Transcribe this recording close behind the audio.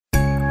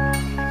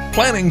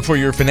Planning for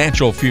your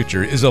financial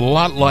future is a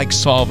lot like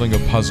solving a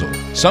puzzle.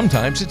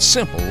 Sometimes it's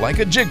simple, like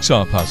a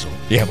jigsaw puzzle.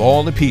 You have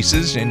all the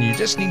pieces and you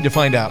just need to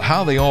find out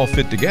how they all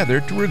fit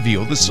together to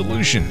reveal the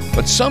solution.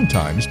 But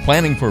sometimes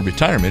planning for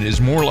retirement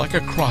is more like a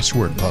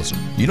crossword puzzle.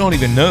 You don't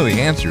even know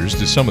the answers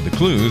to some of the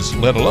clues,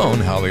 let alone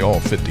how they all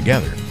fit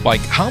together.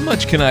 Like, how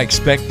much can I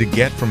expect to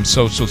get from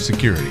Social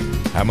Security?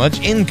 How much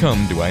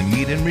income do I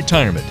need in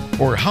retirement?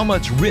 Or how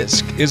much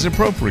risk is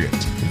appropriate?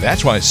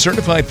 That's why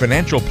certified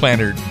financial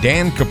planner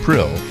Dan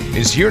Caprill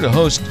is here to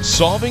host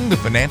Solving the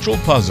Financial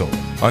Puzzle.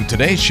 On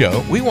today's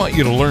show, we want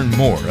you to learn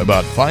more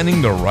about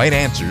finding the right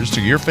answers to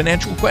your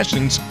financial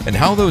questions and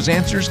how those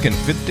answers can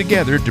fit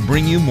together to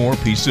bring you more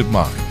peace of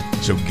mind.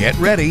 So get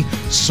ready.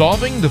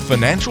 Solving the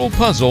Financial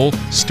Puzzle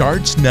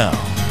starts now.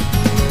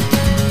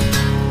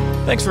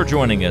 Thanks for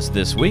joining us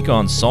this week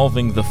on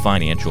Solving the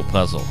Financial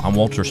Puzzle. I'm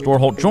Walter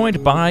Storholt,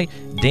 joined by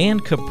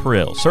Dan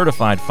Caprill,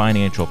 certified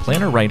financial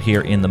planner right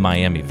here in the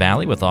Miami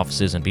Valley with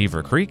offices in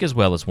Beaver Creek as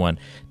well as one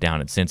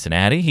down in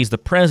Cincinnati. He's the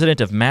president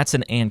of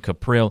Matson and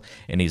Caprill,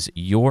 and he's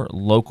your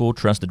local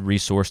trusted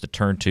resource to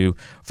turn to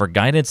for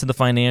guidance in the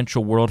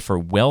financial world, for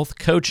wealth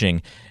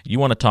coaching. You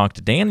want to talk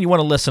to Dan, you want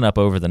to listen up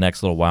over the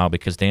next little while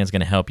because Dan's going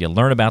to help you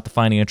learn about the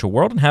financial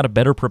world and how to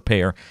better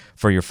prepare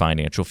for your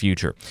financial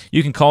future.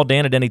 You can call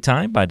Dan at any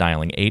time by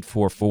dialing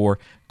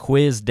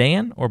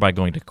 844-QUIZ-DAN or by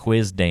going to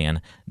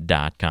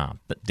quizdan.com.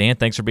 But Dan,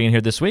 thanks for being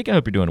here this week. I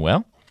hope you're doing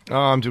well. Oh,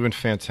 I'm doing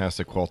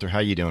fantastic, Walter. How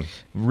you doing?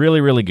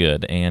 Really, really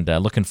good, and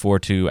looking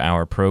forward to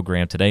our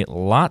program today.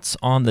 Lots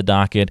on the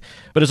docket,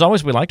 but as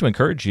always, we like to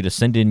encourage you to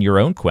send in your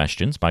own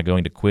questions by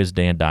going to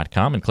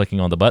quizdan.com and clicking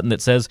on the button that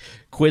says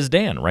Quiz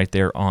Dan right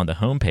there on the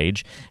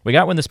homepage. We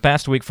got one this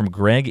past week from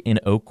Greg in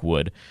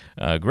Oakwood.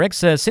 Greg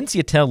says, since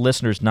you tell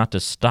listeners not to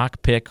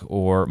stock pick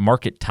or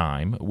market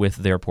time with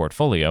their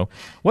portfolio,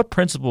 what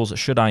principles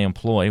should I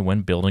employ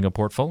when building a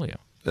portfolio?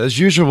 As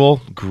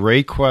usual,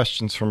 great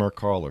questions from our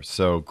callers.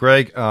 So,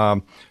 Greg,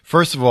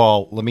 first of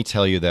all, let me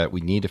tell you that we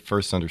need to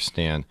first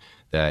understand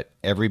that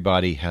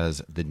everybody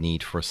has the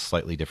need for a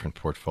slightly different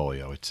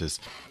portfolio. It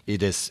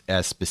is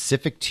as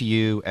specific to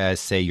you as,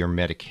 say, your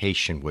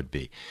medication would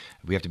be.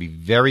 We have to be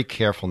very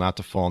careful not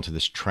to fall into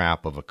this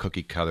trap of a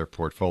cookie-cutter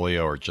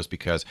portfolio or just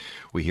because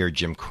we hear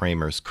Jim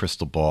Cramer's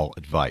crystal ball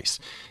advice.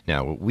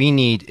 Now, what we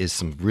need is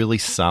some really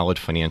solid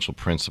financial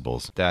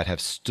principles that have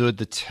stood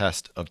the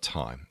test of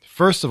time.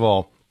 First of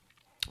all,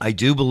 I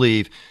do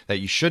believe that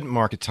you shouldn't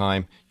market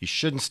time, you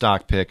shouldn't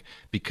stock pick,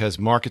 because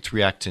markets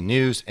react to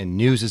news, and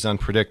news is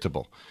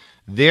unpredictable.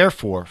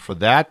 Therefore, for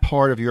that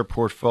part of your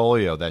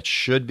portfolio that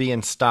should be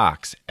in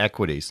stocks,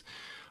 equities,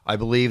 I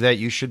believe that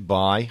you should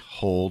buy,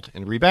 hold,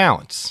 and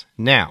rebalance.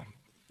 Now,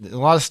 there's a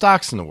lot of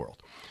stocks in the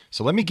world.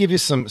 So let me give you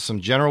some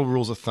general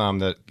rules of thumb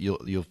that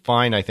you'll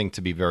find, I think,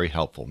 to be very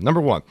helpful.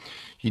 Number one,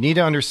 you need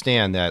to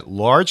understand that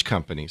large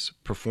companies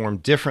perform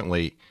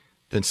differently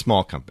than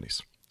small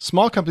companies.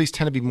 Small companies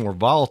tend to be more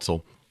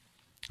volatile,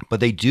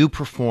 but they do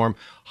perform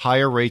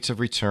higher rates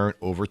of return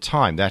over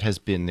time. That has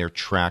been their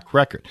track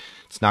record.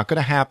 It's not going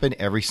to happen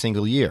every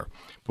single year.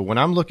 But when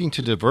I'm looking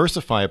to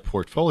diversify a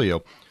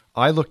portfolio,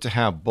 I look to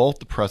have both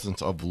the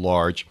presence of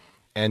large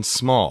and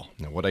small.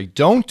 Now, what I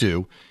don't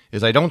do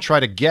is I don't try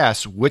to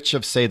guess which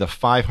of, say, the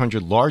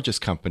 500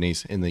 largest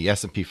companies in the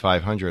S&P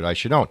 500 I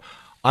should own.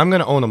 I'm going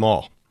to own them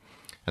all.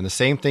 And the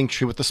same thing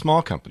true with the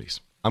small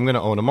companies. I'm going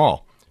to own them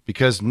all,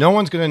 because no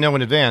one's going to know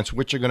in advance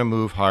which are going to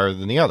move higher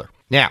than the other.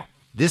 Now,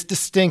 this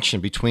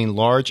distinction between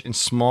large and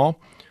small,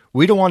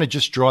 we don't want to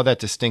just draw that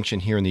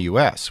distinction here in the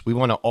U.S. We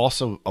want to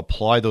also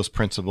apply those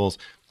principles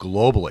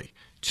globally.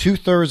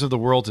 2/3 of the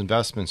world's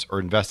investments are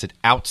invested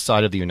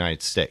outside of the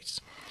United States.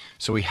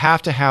 So we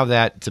have to have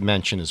that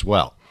dimension as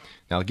well.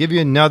 Now, I'll give you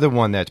another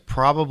one that's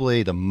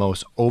probably the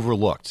most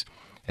overlooked,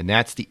 and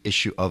that's the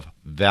issue of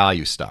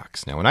value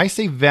stocks. Now, when I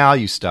say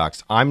value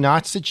stocks, I'm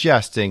not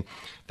suggesting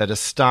that a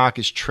stock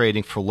is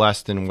trading for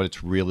less than what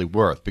it's really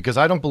worth, because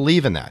I don't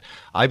believe in that.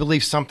 I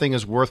believe something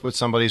is worth what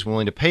somebody's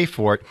willing to pay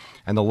for it,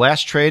 and the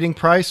last trading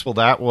price, well,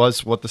 that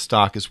was what the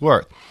stock is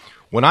worth.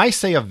 When I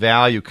say a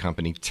value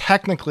company,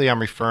 technically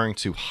I'm referring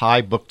to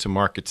high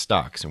book-to-market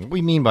stocks, and what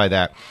we mean by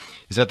that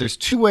is that there's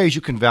two ways you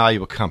can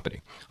value a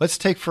company. Let's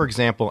take, for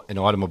example, an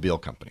automobile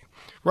company.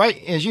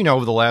 Right, as you know,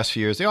 over the last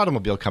few years, the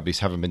automobile companies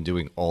haven't been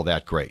doing all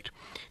that great.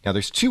 Now,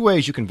 there's two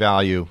ways you can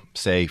value,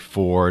 say,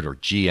 Ford or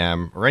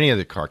GM or any of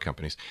the car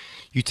companies.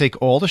 You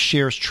take all the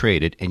shares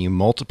traded and you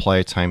multiply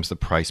it times the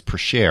price per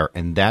share,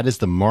 and that is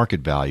the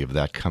market value of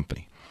that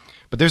company.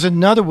 But there's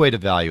another way to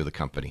value the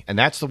company, and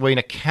that's the way an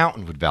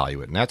accountant would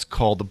value it, and that's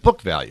called the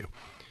book value.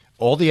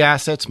 All the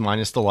assets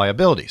minus the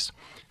liabilities.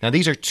 Now,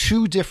 these are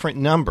two different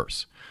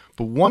numbers.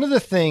 But one of the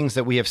things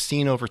that we have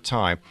seen over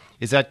time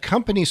is that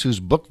companies whose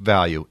book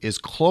value is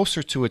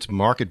closer to its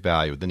market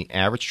value than the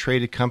average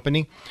traded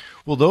company,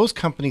 well, those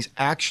companies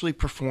actually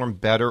perform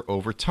better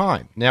over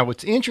time. Now,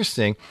 what's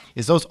interesting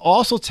is those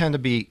also tend to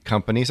be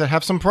companies that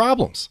have some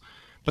problems.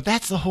 But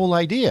that's the whole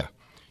idea.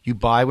 You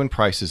buy when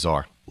prices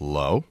are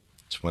low,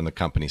 it's when the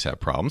companies have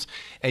problems,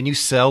 and you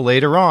sell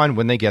later on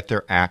when they get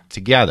their act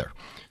together.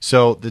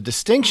 So the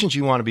distinctions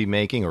you want to be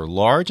making are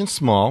large and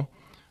small,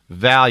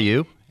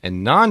 value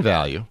and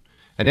non-value.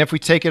 And if we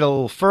take it a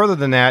little further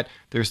than that,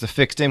 there's the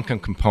fixed income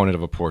component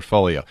of a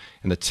portfolio.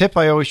 And the tip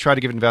I always try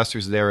to give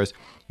investors there is,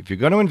 if you're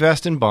going to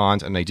invest in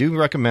bonds, and I do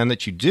recommend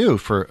that you do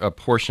for a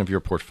portion of your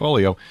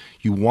portfolio,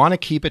 you want to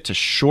keep it to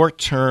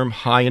short-term,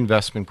 high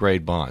investment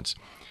grade bonds.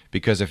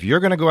 Because if you're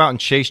going to go out and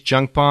chase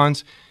junk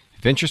bonds,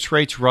 if interest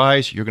rates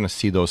rise, you're going to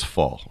see those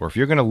fall. Or if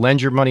you're going to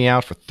lend your money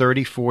out for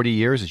 30, 40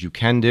 years, as you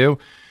can do,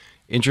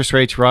 interest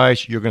rates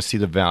rise, you're going to see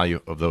the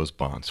value of those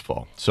bonds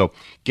fall. So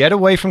get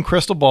away from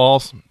crystal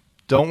balls.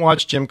 Don't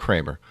watch Jim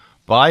Cramer.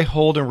 Buy,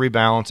 hold, and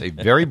rebalance a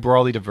very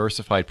broadly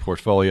diversified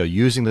portfolio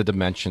using the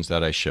dimensions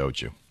that I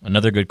showed you.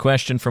 Another good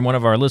question from one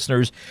of our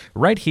listeners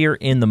right here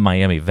in the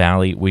Miami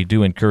Valley. We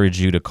do encourage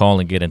you to call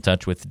and get in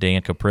touch with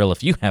Dan Cuprill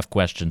if you have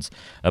questions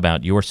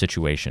about your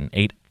situation.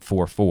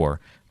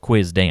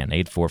 844-QUIZ-DAN,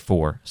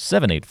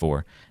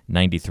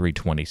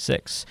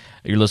 844-784-9326.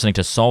 You're listening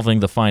to Solving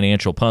the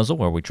Financial Puzzle,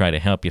 where we try to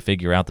help you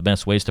figure out the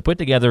best ways to put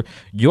together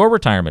your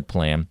retirement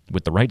plan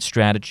with the right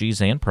strategies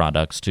and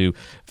products to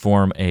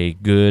form a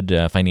good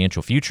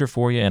financial future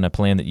for you and a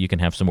plan that you can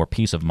have some more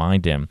peace of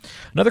mind in.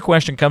 Another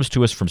question comes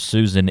to us from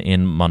Susan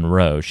in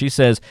Monroe. She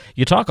says,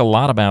 you talk a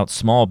lot about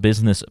small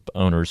business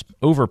owners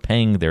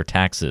overpaying their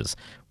taxes.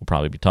 We'll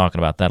probably be talking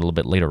about that a little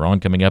bit later on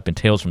coming up in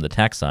Tales from the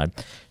Tax Side.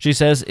 She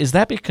says, is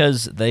that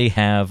because they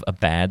have a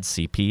bad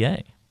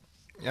CPA?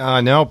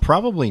 No,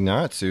 probably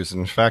not, Susan.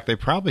 In fact, they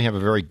probably have a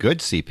very good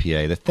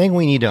CPA. The thing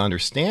we need to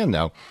understand,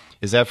 though,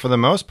 is that for the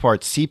most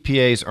part,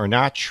 CPAs are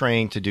not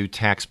trained to do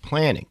tax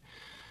planning.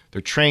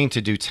 They're trained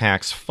to do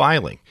tax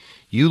filing.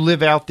 You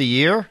live out the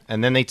year,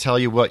 and then they tell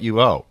you what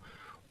you owe.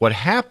 What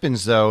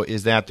happens, though,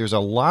 is that there's a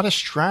lot of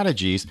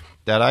strategies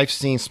that I've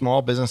seen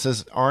small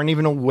businesses aren't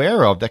even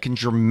aware of that can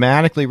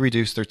dramatically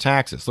reduce their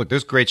taxes. Look,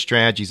 there's great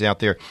strategies out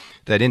there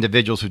that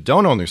individuals who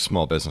don't own their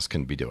small business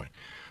can be doing.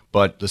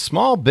 But the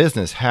small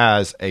business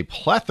has a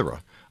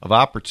plethora of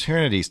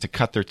opportunities to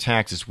cut their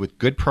taxes with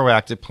good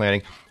proactive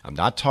planning. I'm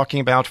not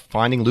talking about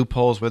finding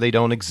loopholes where they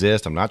don't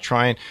exist. I'm not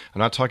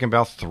talking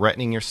about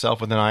threatening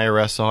yourself with an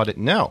IRS audit.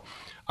 No,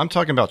 I'm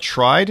talking about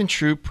tried and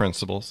true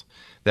principles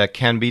that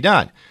can be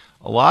done.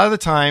 A lot of the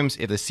times,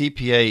 if the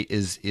CPA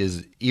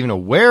is even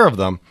aware of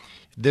them,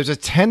 there's a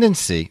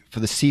tendency for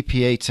the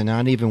CPA to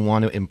not even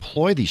want to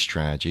employ these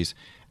strategies.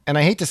 And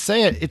I hate to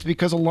say it, it's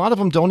because a lot of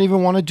them don't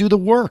even want to do the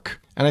work.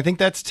 And I think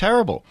that's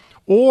terrible.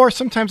 Or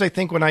sometimes I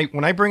think when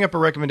I bring up a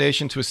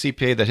recommendation to a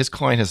CPA that his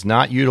client has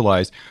not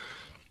utilized,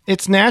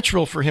 it's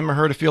natural for him or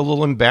her to feel a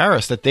little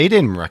embarrassed that they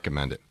didn't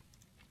recommend it.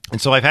 And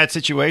so I've had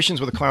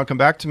situations where the client will come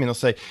back to me and they'll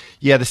say,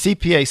 yeah, the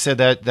CPA said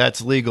that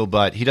that's legal,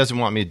 but he doesn't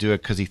want me to do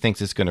it because he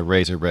thinks it's going to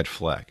raise a red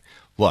flag.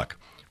 Look,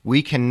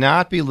 we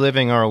cannot be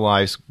living our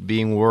lives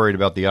being worried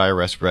about the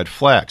IRS red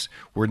flags.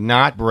 We're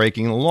not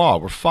breaking the law.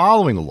 We're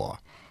following the law.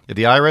 If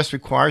the IRS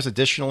requires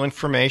additional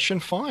information,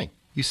 fine.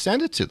 You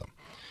send it to them.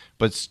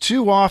 But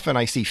too often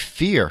I see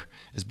fear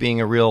as being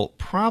a real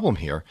problem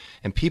here,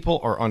 and people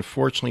are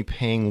unfortunately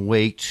paying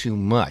way too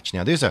much.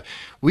 Now,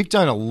 we've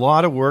done a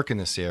lot of work in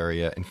this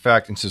area. In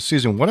fact, and so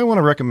Susan, what I want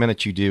to recommend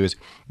that you do is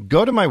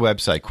go to my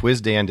website,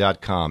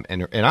 QUIZ-DAN.com,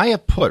 and I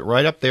have put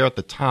right up there at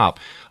the top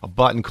a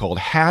button called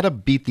How to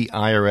Beat the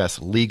IRS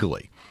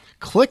Legally.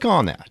 Click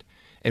on that.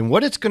 And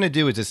what it's going to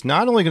do is it's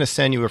not only going to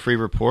send you a free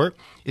report,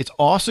 it's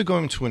also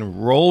going to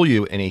enroll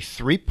you in a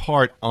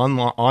 3-part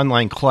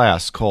online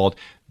class called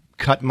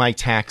Cut My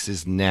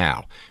Taxes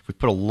Now. We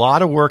put a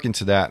lot of work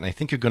into that, and I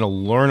think you're going to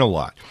learn a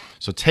lot.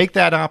 So take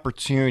that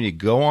opportunity,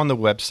 go on the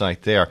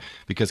website there,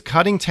 because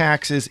cutting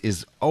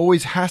taxes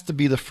always has to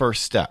be the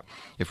first step.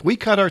 If we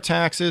cut our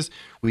taxes,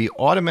 we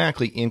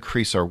automatically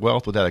increase our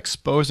wealth without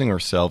exposing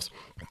ourselves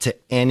to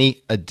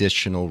any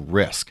additional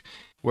risk.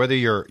 Whether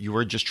you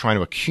were just trying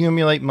to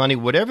accumulate money,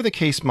 whatever the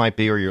case might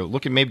be, or you're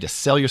looking maybe to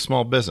sell your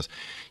small business,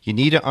 you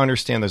need to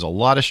understand there's a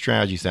lot of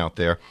strategies out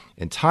there.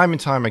 And time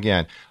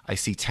again, I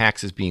see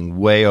taxes being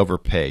way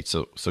overpaid.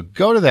 So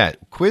go to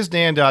that,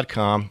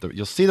 QUIZ-DAN.com.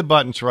 You'll see the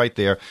buttons right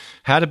there,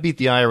 How to Beat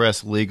the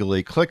IRS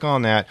Legally. Click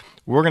on that.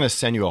 We're going to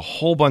send you a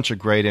whole bunch of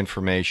great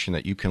information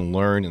that you can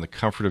learn in the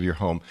comfort of your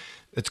home.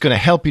 It's going to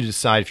help you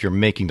decide if you're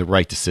making the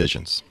right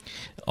decisions.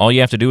 All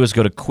you have to do is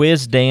go to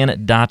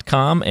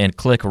QUIZ-DAN.com and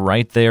click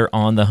right there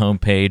on the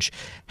homepage,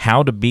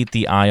 How to Beat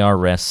the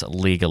IRS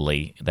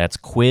Legally. That's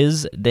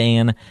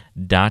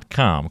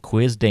QUIZ-DAN.com,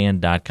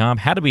 QUIZ-DAN.com,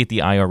 How to Beat the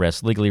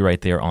IRS Legally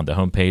right there on the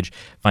homepage.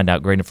 Find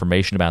out great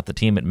information about the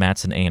team at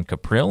Mattson and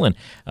Cuprill. And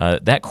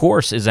that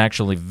course is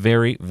actually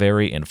very,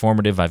 very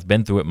informative. I've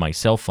been through it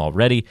myself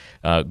already.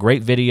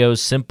 Great videos,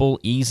 simple,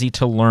 easy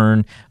to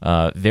learn,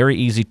 very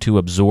easy to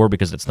absorb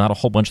because it's not a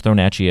whole bunch thrown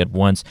at you at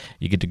once.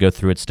 You get to go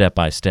through it step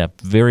by step.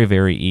 Very,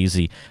 very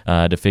easy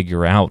to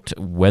figure out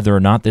whether or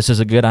not this is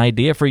a good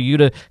idea for you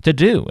to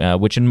do,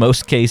 which in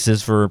most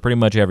cases for pretty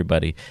much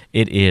everybody,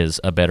 it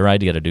is a better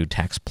idea to do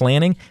tax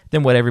planning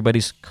than what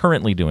everybody's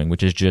currently doing,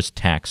 which is just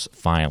tax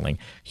filing.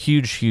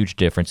 Huge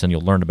difference, and you'll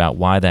learn about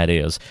why that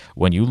is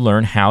when you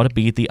learn how to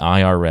beat the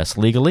IRS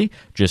legally.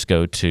 Just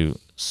go to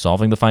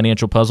Solving the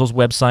Financial Puzzle's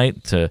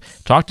website to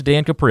talk to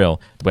Dan Caprill.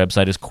 The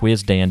website is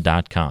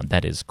quizdan.com.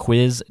 That is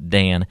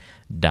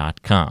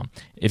quizdan.com.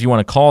 If you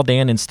want to call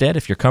Dan instead,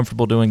 if you're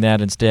comfortable doing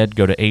that instead,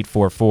 go to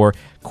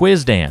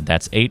 844-QUIZ-DAN.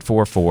 That's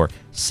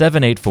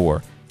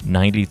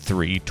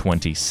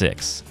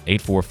 844-784-9326.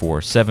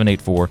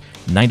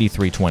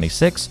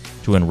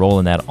 844-784-9326 to enroll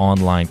in that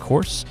online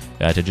course.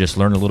 To just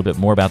learn a little bit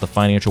more about the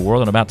financial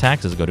world and about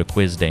taxes, go to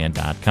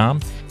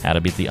quizdan.com. How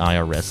to beat the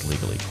IRS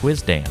legally.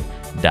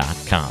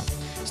 Quizdan.com.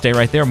 Stay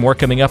right there. More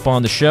coming up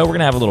on the show. We're going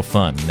to have a little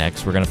fun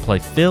next. We're going to play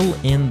Fill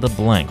in the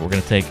Blank. We're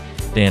going to take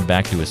Dan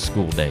back to his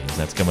school days.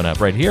 That's coming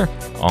up right here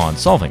on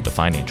Solving the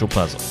Financial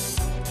Puzzle.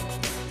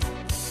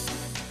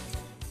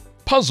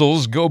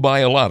 Puzzles go by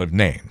a lot of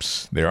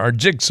names. There are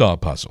jigsaw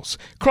puzzles,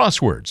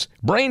 crosswords,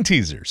 brain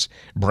teasers,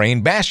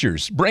 brain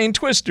bashers, brain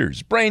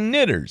twisters, brain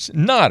knitters,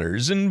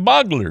 knotters, and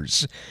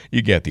bogglers.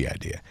 You get the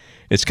idea.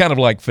 It's kind of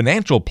like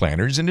financial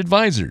planners and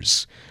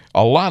advisors.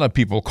 A lot of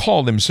people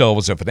call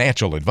themselves a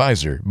financial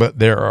advisor, but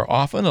there are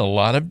often a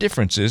lot of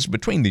differences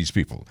between these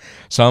people.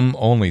 Some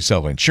only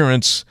sell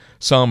insurance,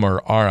 some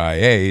are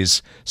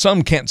RIAs,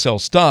 some can't sell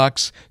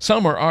stocks,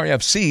 some are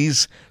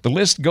RFCs. The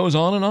list goes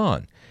on and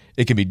on.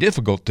 It can be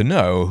difficult to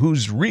know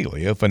who's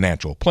really a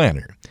financial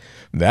planner.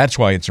 That's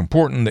why it's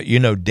important that you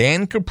know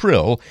Dan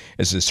Caprill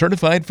is a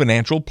Certified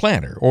Financial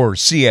Planner, or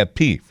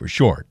CFP for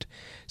short.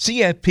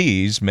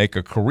 CFPs make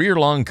a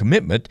career-long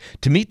commitment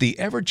to meet the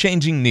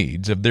ever-changing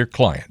needs of their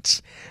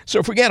clients.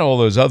 So forget all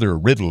those other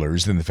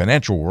riddlers in the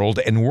financial world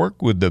and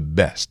work with the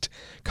best.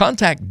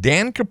 Contact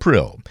Dan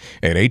Caprill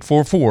at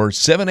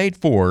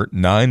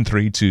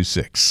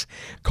 844-784-9326.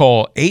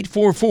 Call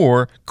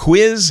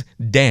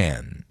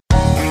 844-QUIZ-DAN.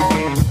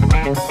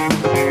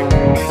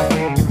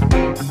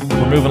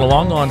 We're moving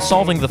along on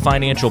Solving the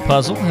Financial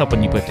Puzzle,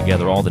 helping you put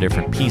together all the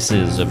different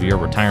pieces of your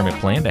retirement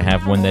plan to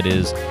have one that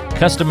is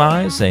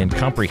customized and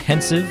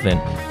comprehensive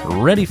and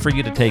ready for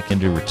you to take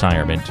into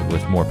retirement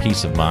with more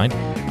peace of mind.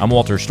 I'm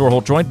Walter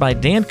Storholt, joined by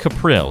Dan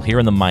Caprill here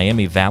in the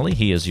Miami Valley.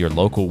 He is your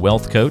local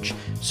wealth coach,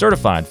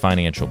 certified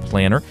financial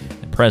planner,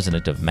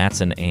 president of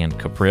Matson and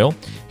Caprill.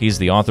 He's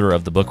the author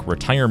of the book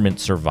Retirement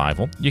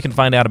Survival. You can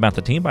find out about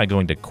the team by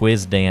going to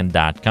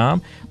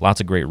quizdan.com.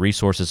 Lots of great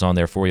resources on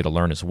there for you to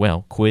learn as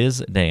well.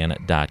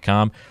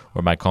 Quizdan.com,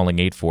 or by calling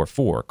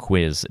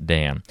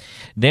 844-QUIZ-DAN.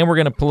 Dan, we're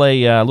going to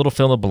play a little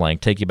fill in the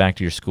blank, take you back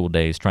to your school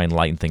days, try and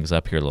lighten things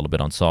up here a little bit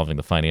on solving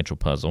the financial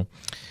puzzle.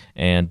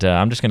 And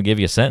I'm just going to give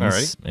you a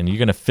sentence, and you're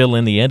going to fill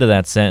in the end of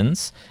that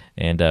sentence.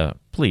 And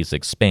please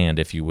expand,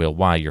 if you will,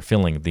 why you're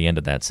filling the end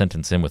of that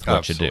sentence in with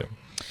what you do.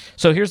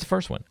 So here's the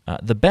first one.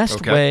 The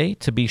best way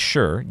to be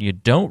sure you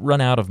don't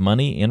run out of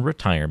money in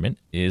retirement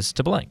is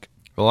to blank.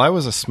 Well, I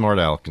was a smart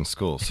aleck in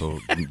school, so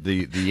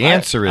the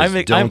answer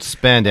is don't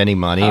spend any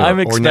money I'm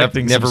or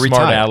expecting never some retire.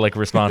 smart aleck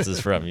responses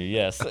from you,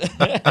 yes.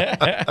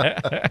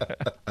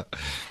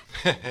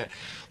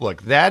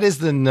 Look, that is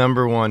the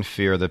number one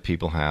fear that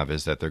people have,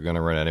 is that they're going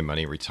to run out of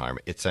money in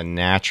retirement. It's a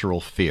natural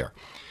fear.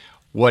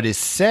 What is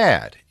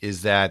sad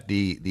is that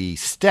the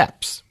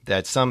steps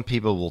that some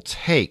people will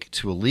take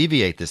to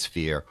alleviate this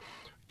fear,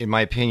 in my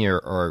opinion,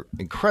 are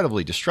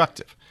incredibly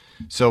destructive.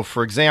 So,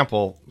 for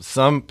example,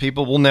 some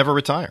people will never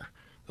retire.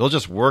 They'll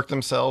just work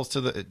themselves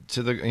to the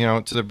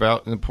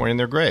point in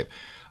their grave.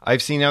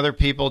 I've seen other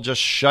people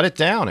just shut it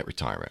down at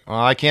retirement. Well,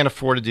 I can't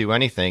afford to do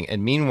anything,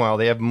 and meanwhile,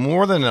 they have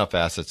more than enough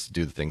assets to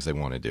do the things they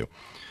want to do.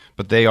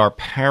 But they are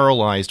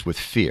paralyzed with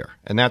fear,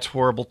 and that's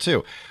horrible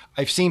too.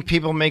 I've seen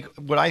people make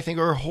what I think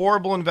are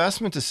horrible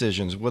investment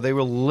decisions where they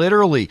will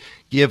literally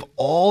give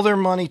all their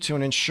money to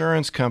an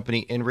insurance company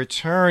in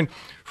return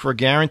for a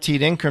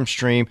guaranteed income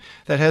stream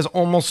that has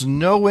almost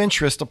no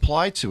interest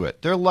applied to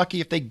it. They're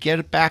lucky if they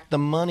get back the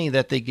money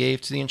that they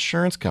gave to the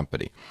insurance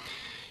company.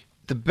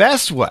 The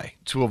best way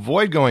to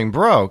avoid going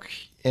broke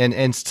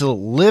and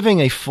still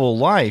living a full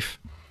life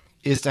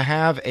is to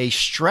have a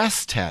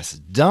stress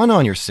test done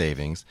on your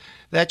savings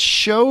that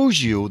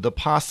shows you the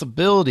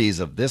possibilities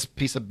of this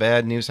piece of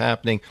bad news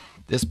happening,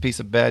 this piece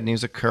of bad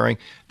news occurring,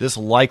 this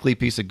likely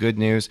piece of good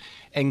news,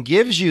 and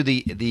gives you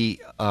the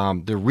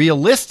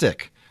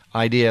realistic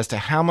idea as to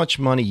how much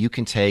money you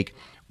can take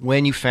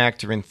when you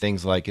factor in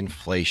things like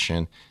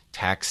inflation,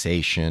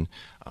 taxation,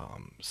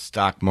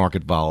 stock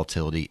market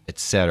volatility,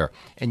 etc.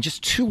 And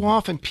just too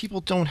often,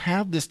 people don't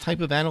have this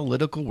type of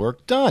analytical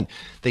work done.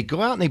 They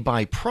go out and they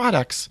buy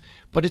products,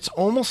 but it's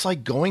almost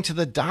like going to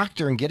the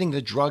doctor and getting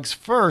the drugs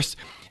first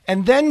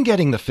and then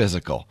getting the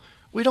physical.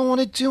 We don't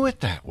want to do it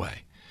that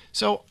way.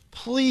 So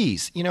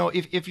please,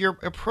 if you're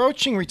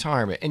approaching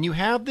retirement and you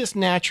have this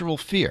natural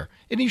fear,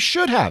 and you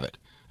should have it.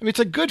 I mean, it's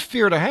a good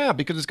fear to have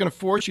because it's going to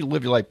force you to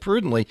live your life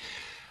prudently.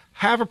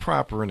 Have a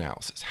proper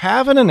analysis.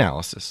 Have an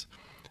analysis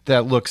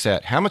that looks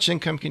at how much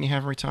income can you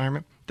have in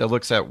retirement, that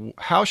looks at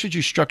how should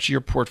you structure your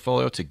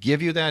portfolio to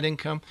give you that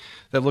income,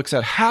 that looks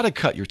at how to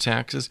cut your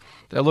taxes,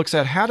 that looks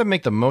at how to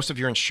make the most of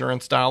your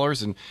insurance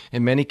dollars, and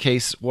in many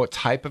cases, what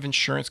type of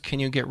insurance can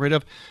you get rid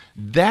of.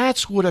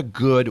 That's what a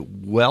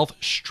good wealth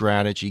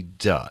strategy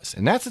does.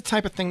 And that's the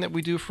type of thing that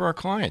we do for our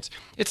clients.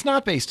 It's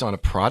not based on a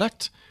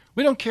product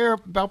We don't care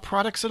about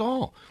products at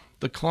all.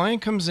 The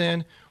client comes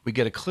in, we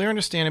get a clear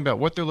understanding about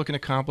what they're looking to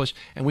accomplish,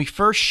 and we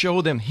first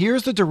show them,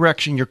 here's the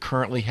direction you're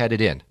currently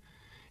headed in.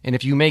 And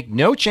if you make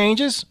no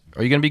changes,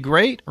 are you going to be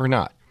great or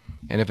not?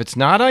 And if it's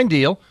not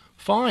ideal,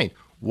 fine.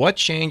 What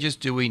changes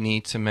do we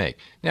need to make?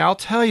 Now, I'll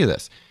tell you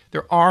this.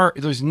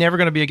 There's never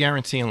going to be a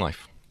guarantee in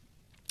life.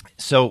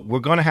 So we're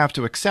going to have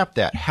to accept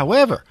that.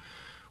 However,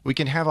 we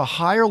can have a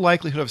higher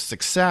likelihood of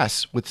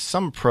success with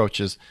some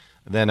approaches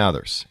than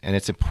others. And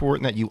it's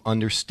important that you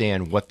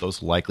understand what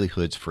those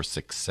likelihoods for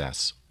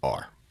success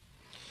are.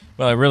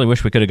 Well, I really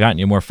wish we could have gotten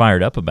you more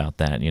fired up about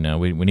that. You know,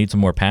 we need some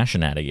more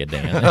passion out of you,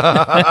 Dan.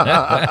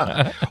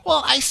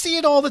 Well, I see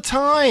it all the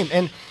time.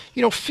 And,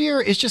 fear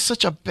is just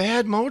such a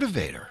bad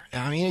motivator.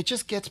 I mean, it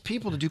just gets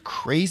people to do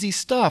crazy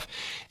stuff.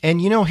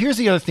 And, here's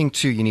the other thing,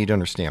 too, you need to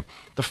understand.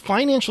 The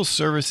financial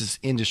services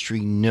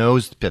industry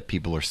knows that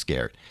people are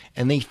scared,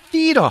 and they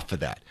feed off of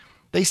that.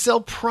 They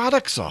sell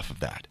products off of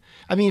that.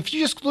 I mean, if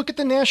you just look at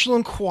the National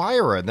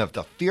Enquirer and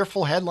the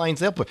fearful headlines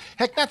they'll put,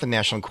 heck, not the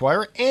National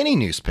Enquirer, any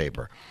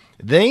newspaper.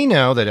 They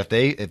know that if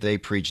they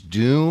preach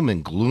doom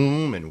and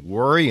gloom and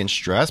worry and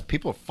stress,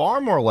 people are far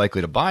more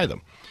likely to buy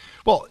them.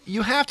 Well,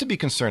 you have to be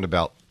concerned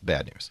about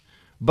bad news,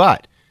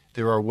 but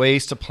there are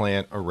ways to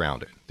plan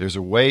around it. There's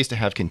ways to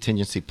have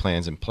contingency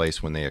plans in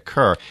place when they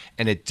occur,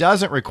 and it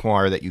doesn't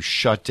require that you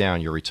shut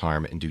down your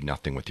retirement and do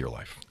nothing with your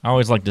life. I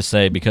always like to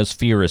say, because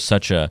fear is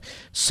such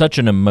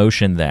an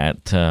emotion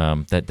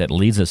that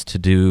leads us to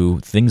do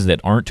things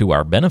that aren't to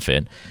our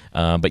benefit,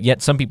 but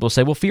yet some people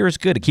say, well, fear is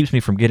good. It keeps me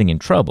from getting in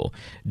trouble.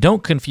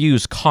 Don't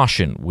confuse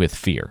caution with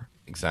fear.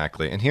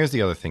 Exactly. And here's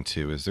the other thing,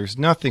 too, is there's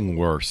nothing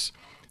worse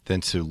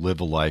than to live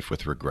a life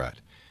with regret.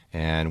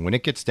 And when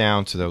it gets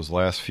down to those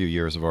last few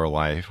years of our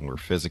life, and we're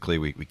physically,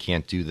 we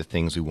can't do the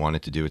things we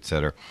wanted to do, et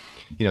cetera,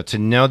 to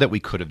know that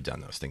we could have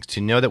done those things, to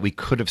know that we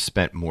could have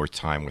spent more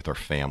time with our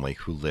family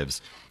who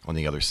lives on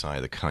the other side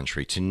of the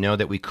country, to know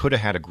that we could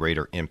have had a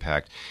greater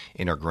impact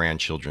in our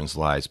grandchildren's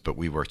lives, but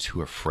we were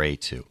too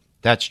afraid to.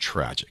 That's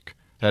tragic.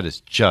 That is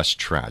just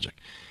tragic.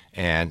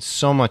 And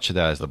so much of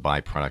that is the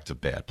byproduct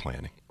of bad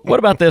planning. What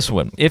about this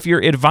one? If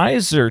your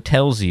advisor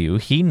tells you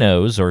he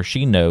knows or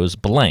she knows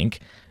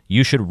blank,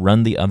 you should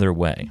run the other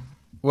way.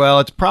 Well,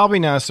 it's probably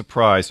not a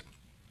surprise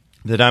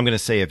that I'm going to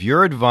say if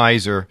your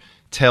advisor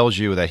tells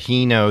you that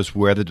he knows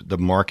where the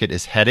market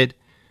is headed,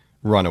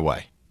 run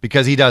away,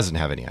 because he doesn't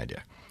have any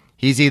idea.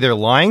 He's either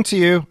lying to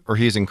you or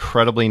he's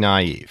incredibly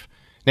naive.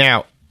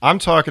 Now, I'm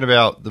talking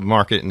about the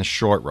market in the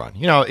short run.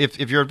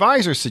 If your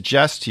advisor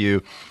suggests to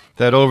you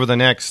that over the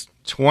next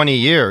 20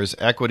 years,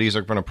 equities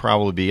are going to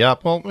probably be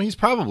up, well, he's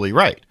probably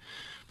right.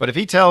 But if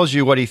he tells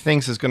you what he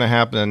thinks is going to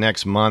happen in the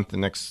next month, the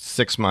next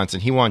 6 months,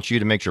 and he wants you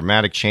to make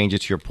dramatic changes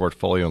to your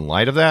portfolio in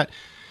light of that,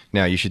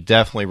 now you should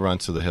definitely run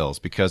to the hills,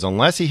 because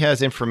unless he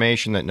has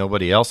information that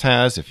nobody else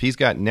has, if he's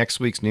got next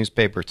week's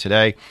newspaper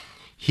today,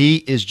 he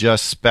is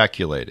just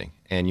speculating.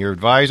 And your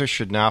advisor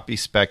should not be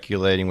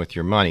speculating with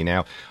your money.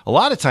 Now, a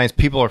lot of times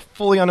people are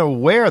fully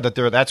unaware that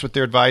that's what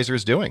their advisor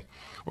is doing,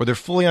 or they're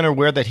fully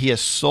unaware that he has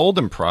sold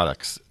them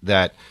products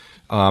that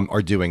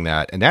are doing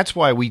that. And that's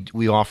why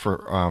we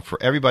offer,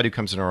 for everybody who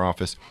comes in our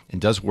office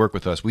and does work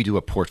with us, we do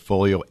a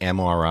portfolio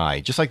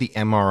MRI, just like the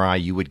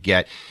MRI you would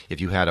get if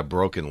you had a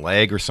broken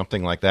leg or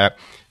something like that.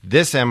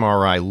 This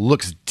MRI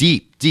looks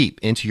deep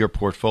into your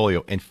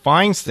portfolio and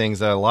finds things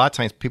that a lot of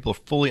times people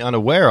are fully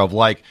unaware of,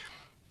 like,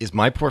 is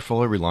my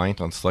portfolio reliant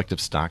on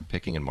selective stock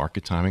picking and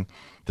market timing?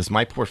 Does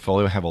my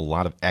portfolio have a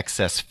lot of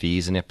excess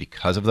fees in it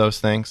because of those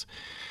things?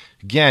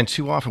 Again,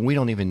 too often we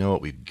don't even know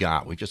what we've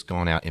got. We've just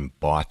gone out and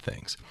bought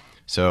things.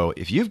 So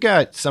if you've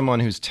got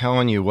someone who's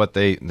telling you what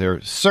they're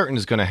certain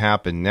is going to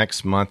happen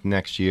next month,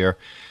 next year,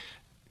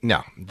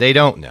 no, they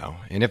don't know.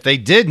 And if they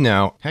did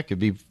know, heck, it'd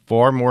be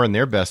far more in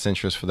their best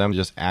interest for them to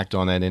just act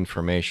on that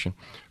information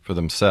for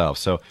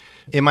themselves. So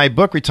in my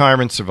book,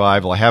 Retirement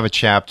Survival, I have a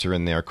chapter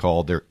in there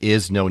called There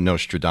Is No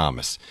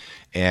Nostradamus.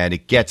 And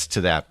it gets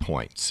to that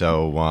point.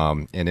 So,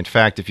 and in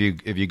fact, if you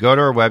go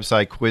to our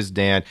website, Quiz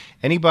Dan,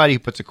 anybody who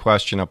puts a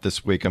question up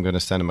this week, I'm going to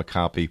send them a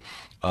copy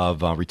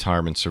of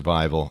Retirement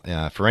Survival.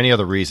 For any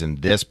other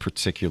reason, this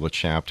particular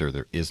chapter,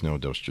 There Is No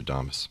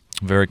Nostradamus.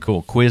 Very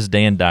cool.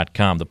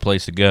 QuizDan.com, the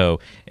place to go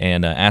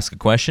and ask a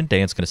question.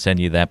 Dan's going to send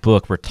you that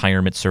book,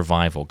 Retirement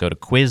Survival. Go to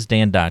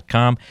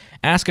QuizDan.com,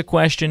 ask a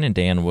question, and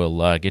Dan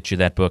will get you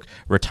that book,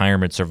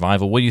 Retirement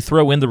Survival. Will you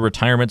throw in the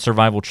Retirement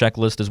Survival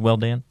checklist as well,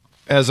 Dan?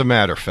 As a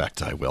matter of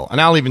fact, I will. And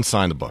I'll even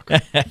sign the book.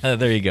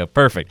 There you go.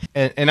 Perfect.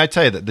 And I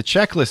tell you that the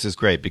checklist is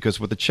great,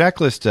 because what the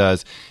checklist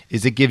does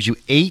is it gives you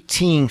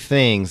 18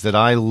 things that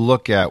I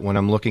look at when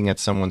I'm looking at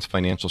someone's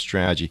financial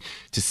strategy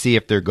to see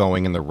if they're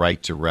going in the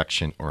right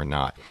direction or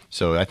not.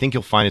 So I think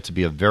you'll find it to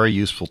be a very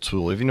useful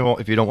tool, even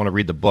if you don't want to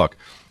read the book,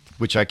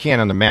 which I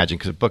can't imagine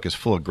because the book is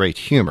full of great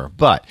humor.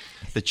 But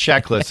the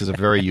checklist is a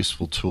very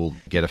useful tool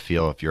to get a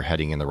feel if you're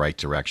heading in the right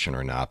direction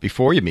or not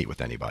before you meet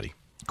with anybody.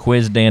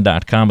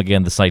 QuizDan.com,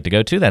 again, the site to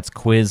go to. That's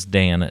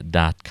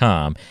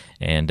QuizDan.com.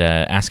 And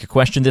ask a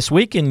question this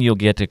week, and you'll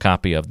get a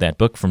copy of that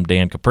book from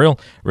Dan Cuprill,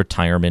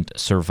 Retirement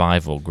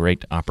Survival.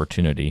 Great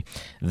opportunity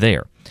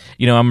there.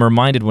 I'm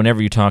reminded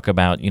whenever you talk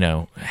about,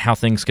 how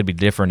things could be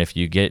different if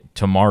you get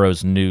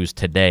tomorrow's news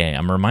today.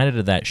 I'm reminded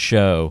of that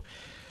show.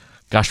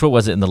 Gosh, what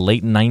was it, in the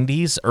late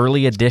 90s?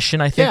 Early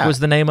Edition, I think was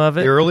the name of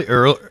it.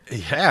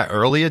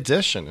 Early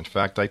Edition. In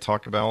fact, I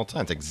talk about it all the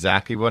time. It's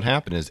exactly what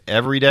happened. Is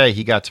every day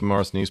he got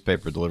tomorrow's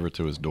newspaper delivered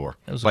to his door.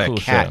 That was by a cool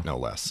cat, show. no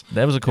less.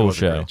 That was a cool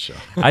show. A great show.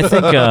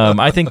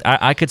 I think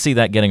I could see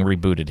that getting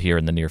rebooted here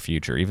in the near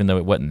future, even though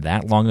it wasn't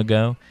that long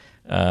ago.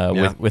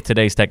 With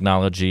today's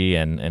technology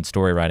and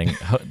story writing,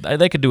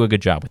 they could do a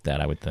good job with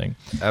that, I would think.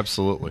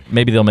 Absolutely.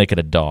 Maybe they'll make it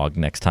a dog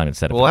next time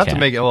instead of a cat.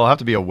 It'll have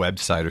to be a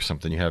website or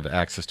something. You have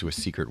access to a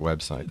secret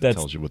website that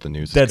tells you what the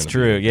news is. That's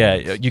true. Yeah,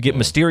 you get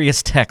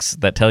mysterious texts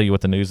that tell you what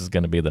the news is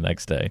going to be the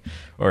next day,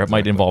 or it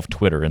might involve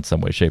Twitter in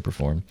some way, shape, or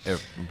form.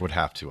 It would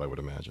have to, I would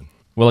imagine.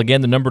 Well,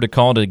 again, the number to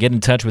call to get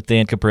in touch with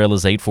Dan Cuprill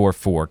is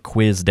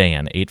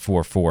 844-QUIZ-DAN,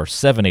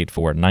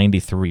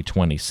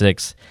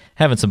 844-784-9326.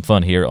 Having some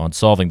fun here on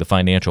Solving the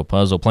Financial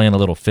Puzzle, playing a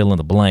little fill in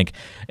the blank.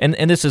 And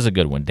this is a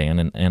good one,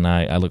 Dan, and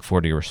I look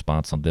forward to your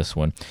response on this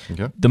one.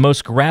 Okay. The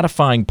most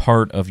gratifying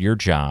part of your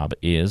job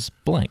is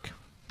blank.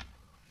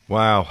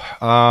 Wow.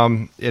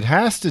 It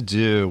has to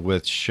do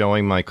with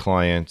showing my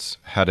clients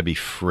how to be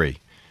free.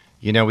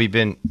 We've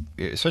been,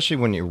 especially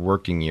when you're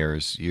working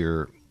years,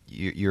 you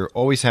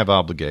always have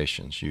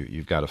obligations.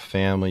 You've got a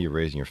family, you're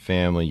raising your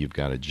family, you've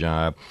got a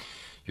job,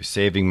 you're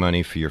saving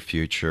money for your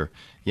future.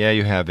 Yeah,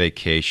 you have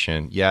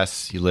vacation.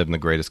 Yes, you live in the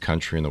greatest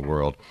country in the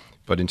world.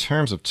 But in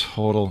terms of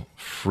total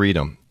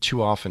freedom,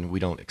 too often we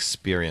don't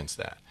experience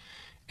that.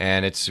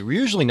 And it's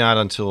usually not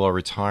until our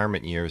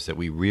retirement years that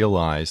we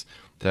realize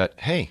that,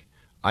 hey,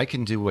 I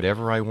can do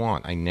whatever I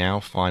want. I now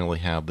finally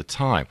have the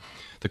time.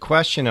 The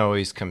question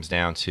always comes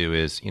down to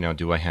is,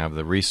 do I have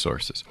the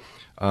resources?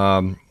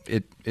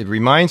 It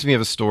reminds me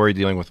of a story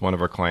dealing with one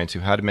of our clients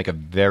who had to make a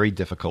very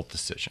difficult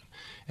decision,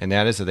 and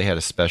that is that they had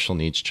a special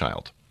needs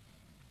child,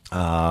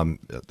 a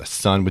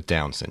son with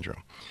Down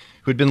syndrome,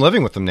 who had been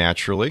living with them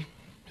naturally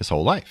his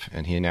whole life,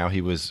 and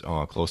he was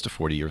close to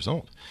 40 years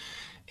old.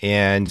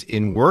 And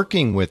in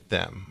working with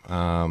them,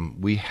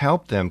 we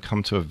helped them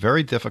come to a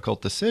very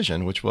difficult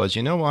decision, which was,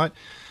 you know what,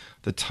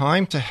 the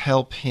time to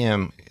help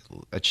him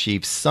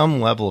achieve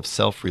some level of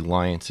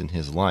self-reliance in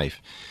his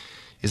life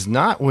is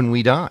not when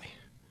we die.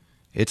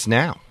 It's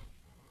now,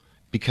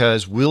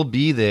 because we'll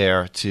be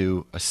there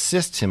to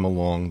assist him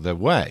along the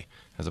way,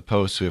 as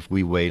opposed to if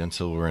we wait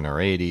until we're in our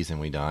 80s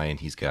and we die and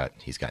he's got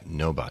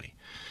nobody.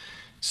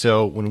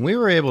 So when we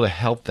were able to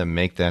help them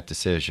make that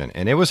decision,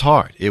 and it was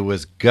hard, it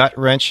was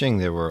gut-wrenching,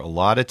 there were a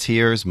lot of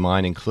tears,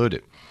 mine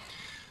included.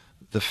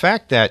 The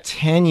fact that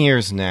 10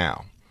 years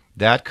now,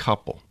 that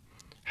couple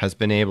has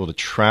been able to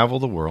travel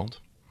the world,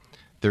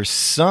 their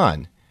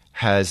son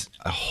has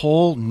a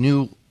whole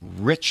new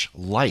rich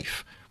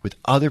life with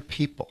other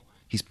people.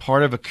 He's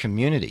part of a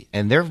community,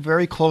 and they're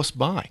very close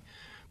by.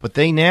 But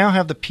they now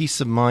have the peace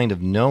of mind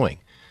of knowing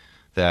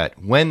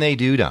that when they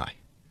do die,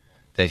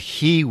 that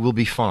he will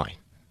be fine,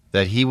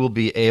 that he will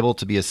be able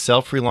to be as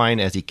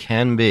self-reliant as he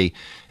can be,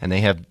 and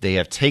they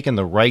have taken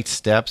the right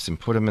steps and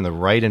put him in the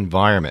right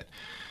environment.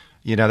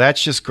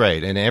 That's just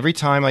great. And every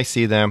time I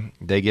see them,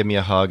 they give me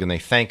a hug and they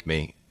thank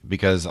me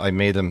because I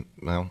made them,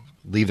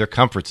 leave their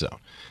comfort zone.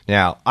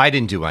 Now, I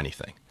didn't do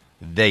anything.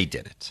 They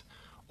did it.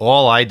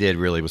 All I did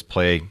really was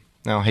play,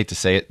 I hate to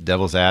say it,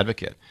 devil's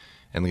advocate,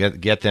 and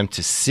get them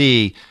to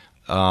see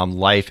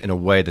life in a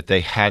way that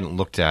they hadn't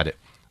looked at it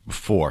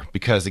before.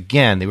 Because,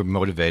 again, they were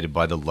motivated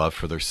by the love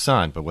for their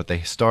son. But what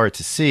they started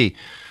to see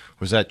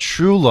was that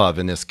true love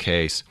in this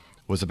case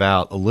was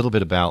a little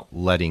bit about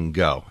letting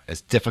go,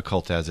 as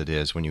difficult as it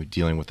is when you're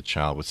dealing with a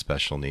child with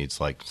special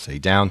needs like, say,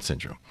 Down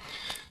syndrome.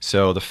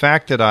 So the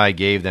fact that I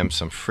gave them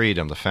some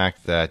freedom, the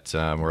fact that,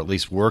 or at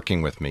least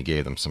working with me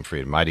gave them some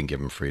freedom, I didn't give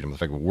them freedom, the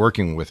fact that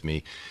working with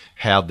me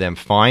had them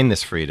find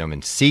this freedom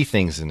and see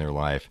things in their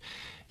life,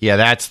 yeah,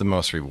 that's the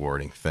most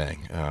rewarding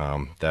thing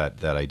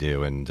that I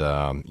do. And,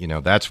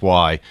 that's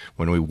why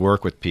when we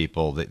work with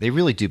people, they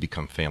really do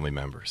become family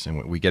members.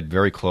 And we get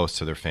very close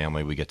to their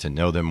family. We get to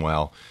know them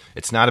well.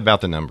 It's not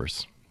about the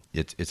numbers.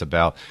 It's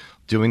about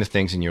doing the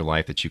things in your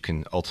life that you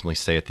can ultimately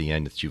say at the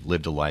end that you've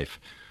lived a life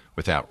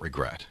without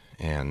regret.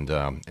 And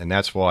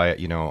that's why,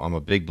 I'm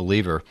a big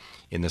believer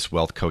in this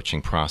wealth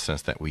coaching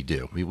process that we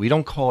do. We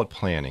don't call it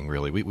planning,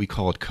 really. We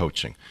call it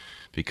coaching,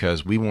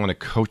 because we want to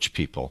coach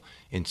people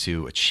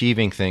into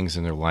achieving things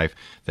in their life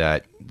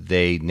that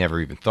they never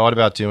even thought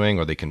about doing,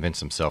 or they convince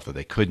themselves that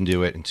they couldn't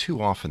do it. And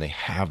too often they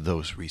have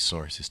those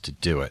resources to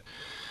do it.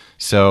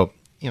 So,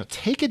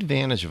 take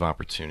advantage of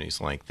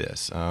opportunities like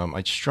this.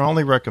 I'd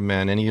strongly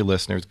recommend any of your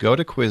listeners go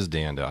to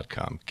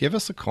quizdan.com. Give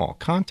us a call.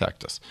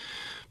 Contact us.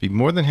 Be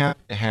more than happy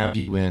to have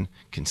you in,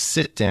 can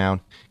sit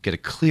down, get a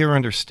clear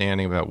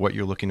understanding about what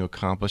you're looking to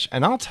accomplish.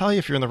 And I'll tell you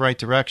if you're in the right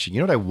direction. You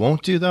know what I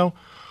won't do, though?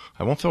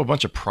 I won't throw a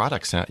bunch of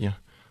products at you.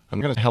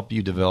 I'm going to help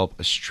you develop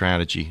a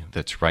strategy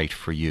that's right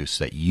for you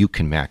so that you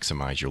can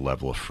maximize your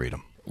level of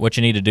freedom. What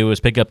you need to do is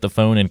pick up the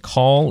phone and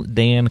call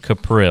Dan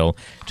Caprill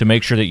to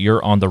make sure that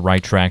you're on the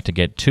right track to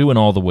get to and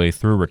all the way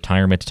through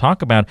retirement, to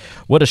talk about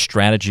what a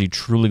strategy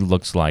truly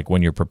looks like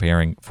when you're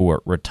preparing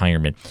for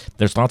retirement.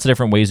 There's lots of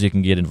different ways you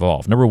can get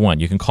involved. Number one,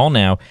 you can call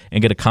now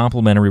and get a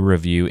complimentary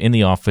review in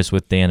the office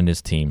with Dan and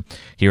his team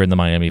here in the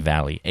Miami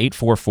Valley.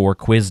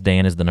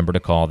 844-QUIZ-DAN is the number to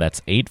call.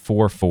 That's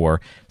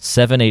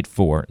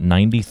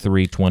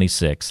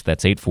 844-784-9326.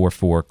 That's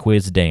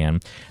 844-QUIZ-DAN.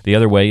 The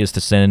other way is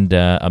to send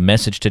a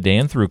message to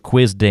Dan through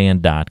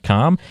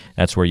QuizDan.com.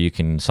 That's where you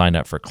can sign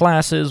up for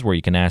classes, where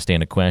you can ask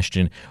Dan a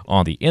question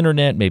on the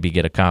internet, maybe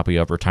get a copy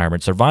of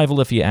Retirement Survival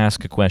if you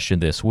ask a question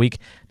this week.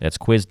 That's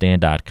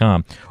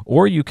QuizDan.com.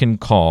 Or you can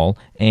call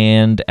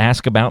and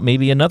ask about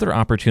maybe another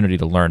opportunity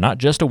to learn, not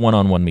just a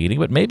one-on-one meeting,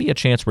 but maybe a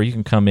chance where you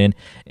can come in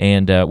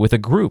and with a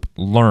group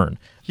learn.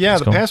 Yeah,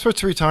 the Passport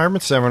to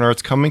Retirement seminar,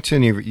 it's coming to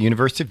the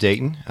University of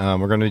Dayton.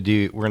 We're going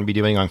to be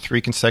doing on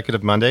 3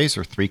 consecutive Mondays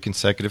or 3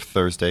 consecutive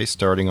Thursdays,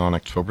 starting on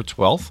October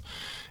 12th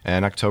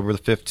and October the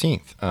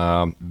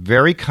 15th.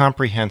 Very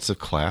comprehensive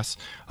class.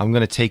 I'm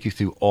going to take you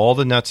through all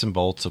the nuts and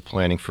bolts of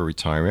planning for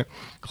retirement.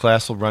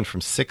 Class will run from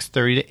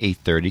 6:30 to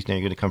 8:30. Now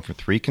you're going to come for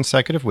 3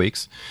 consecutive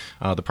weeks.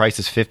 The price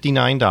is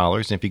 $59.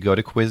 And if you go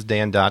to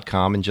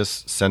QuizDan.com and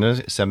just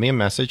send me a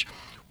message,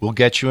 we'll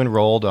get you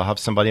enrolled. I'll have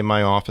somebody in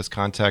my office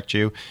contact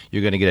you.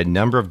 You're going to get a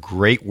number of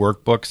great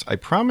workbooks. I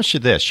promise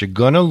you this, you're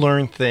going to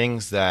learn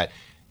things that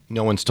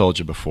no one's told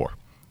you before,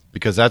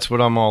 because that's what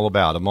I'm all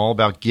about. I'm all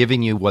about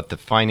giving you what the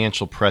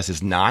financial press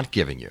is not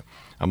giving you.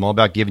 I'm all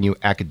about giving you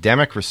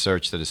academic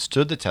research that has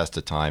stood the test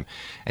of time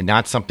and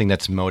not something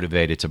that's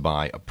motivated to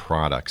buy a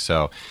product.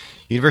 So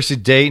University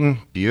of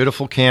Dayton,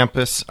 beautiful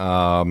campus,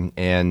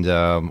 and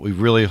we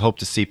really hope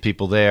to see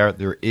people there.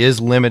 There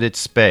is limited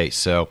space,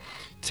 so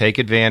take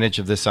advantage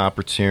of this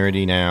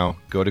opportunity now.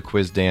 Go to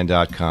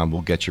QuizDan.com.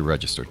 We'll get you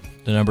registered.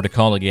 The number to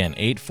call again,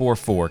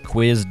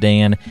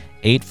 844-QUIZ-DAN,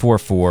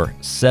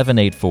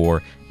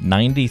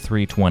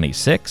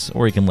 844-784-9326,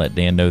 or you can let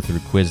Dan know through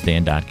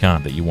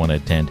QuizDan.com that you want to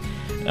attend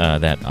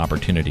that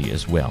opportunity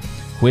as well.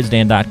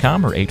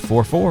 QuizDan.com or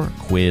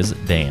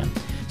 844-QUIZ-DAN.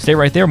 Stay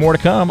right there. More to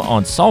come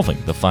on Solving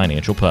the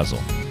Financial Puzzle.